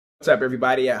What's up,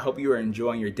 everybody? I hope you are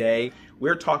enjoying your day.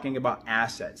 We're talking about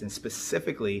assets and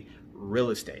specifically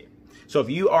real estate. So if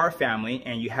you are a family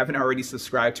and you haven't already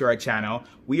subscribed to our channel,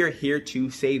 we are here to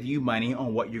save you money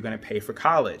on what you're going to pay for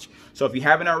college. So if you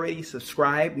haven't already,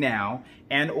 subscribe now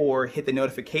and or hit the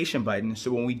notification button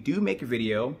so when we do make a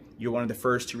video, you're one of the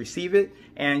first to receive it.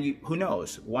 And who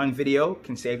knows, one video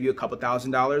can save you a couple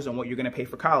 $1,000s on what you're going to pay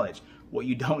for college. What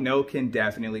you don't know can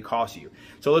definitely cost you.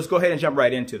 So let's go ahead and jump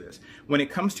right into this. When it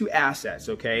comes to assets,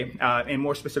 okay, and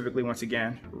more specifically, once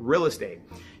again, real estate,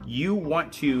 you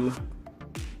want to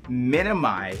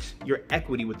minimize your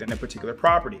equity within a particular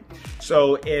property.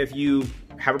 So if you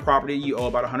have a property you owe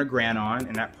about 100 grand on,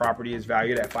 and that property is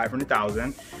valued at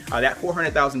 500,000, that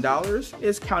 $400,000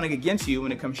 is counting against you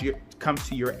when it comes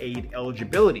to your aid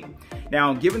eligibility.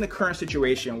 Now, given the current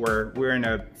situation where we're in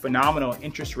a phenomenal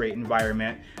interest rate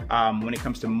environment when it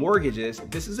comes to mortgages,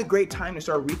 this is a great time to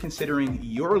start reconsidering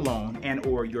your loan and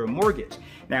or your mortgage.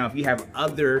 Now, if you have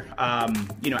other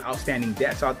outstanding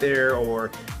debts out there,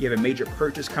 or you have a major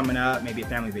purchase coming up, maybe a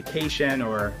family vacation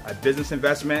or a business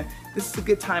investment, this is a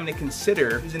good time to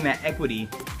consider using that equity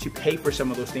to pay for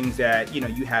some of those things that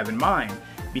you have in mind,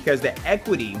 because the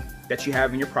equity that you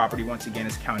have in your property, once again,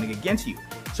 is counting against you.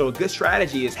 So a good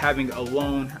strategy is having a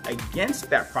loan against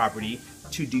that property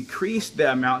to decrease the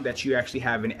amount that you actually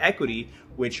have in equity,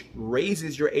 which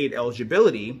raises your aid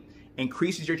eligibility,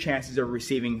 increases your chances of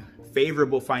receiving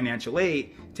favorable financial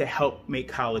aid to help make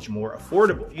college more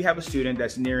affordable. If you have a student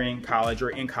that's nearing college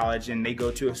or in college and they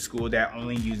go to a school that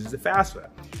only uses the FAFSA,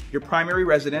 your primary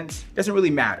residence doesn't really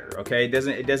matter, okay?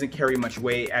 It doesn't carry much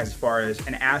weight as far as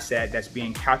an asset that's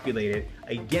being calculated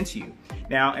against you.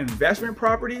 Now, investment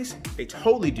properties, they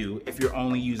totally do if you're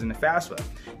only using the FAFSA.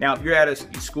 Now, if you're at a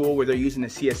school where they're using the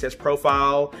CSS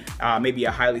profile, maybe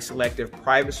a highly selective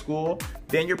private school,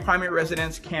 then your primary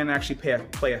residence can actually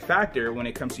play a factor when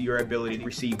it comes to your ability to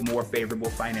receive more favorable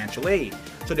financial aid.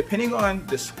 So depending on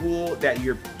the school that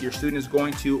your student is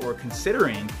going to or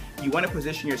considering, you want to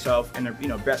position yourself in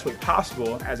the best way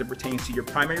possible as it pertains to your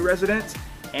primary residence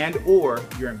and or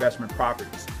your investment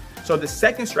properties. So the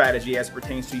second strategy as it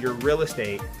pertains to your real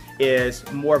estate is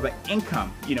more of an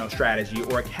income strategy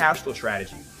or a cash flow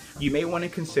strategy. You may want to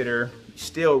consider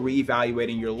still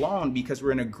reevaluating your loan because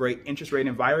we're in a great interest rate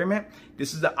environment.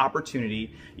 This is the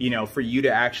opportunity, for you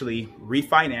to actually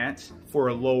refinance for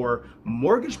a lower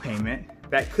mortgage payment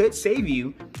that could save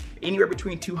you anywhere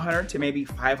between $200 to maybe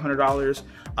 $500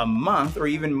 a month or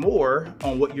even more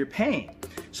on what you're paying.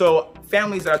 So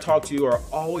families that I talk to are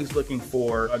always looking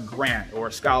for a grant or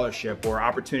a scholarship or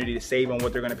opportunity to save on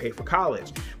what they're going to pay for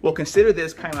college. Well, consider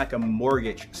this kind of like a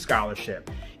mortgage scholarship.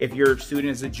 If your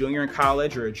student is a junior in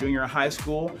college or a junior in high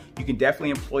school, you can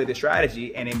definitely employ this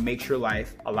strategy and it makes your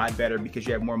life a lot better because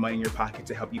you have more money in your pocket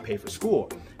to help you pay for school.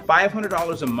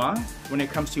 $500 a month when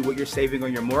it comes to what you're saving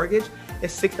on your mortgage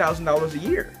is $6,000 a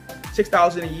year.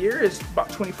 $6,000 a year is about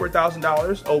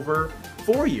 $24,000 over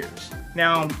 4 years.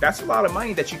 Now, that's a lot of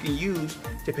money that you can use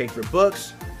to pay for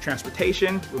books,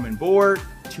 transportation, room and board,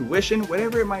 tuition,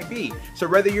 whatever it might be. So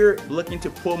whether you're looking to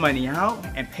pull money out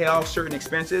and pay off certain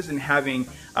expenses and having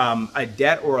a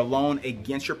debt or a loan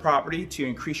against your property to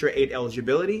increase your aid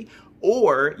eligibility,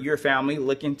 or your family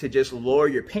looking to just lower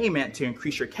your payment to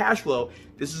increase your cash flow,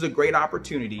 this is a great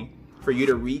opportunity for you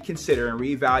to reconsider and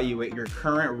reevaluate your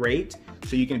current rate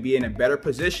so you can be in a better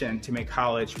position to make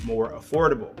college more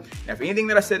affordable. Now, if anything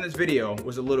that I said in this video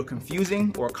was a little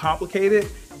confusing or complicated,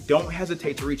 don't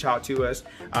hesitate to reach out to us.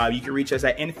 You can reach us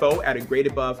at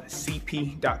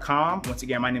info@agreatabovecp.com. Once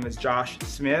again, my name is Josh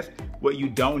Smith. What you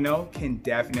don't know can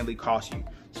definitely cost you.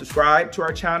 Subscribe to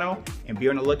our channel and be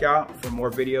on the lookout for more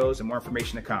videos and more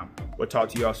information to come. We'll talk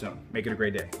to you all soon. Make it a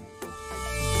great day.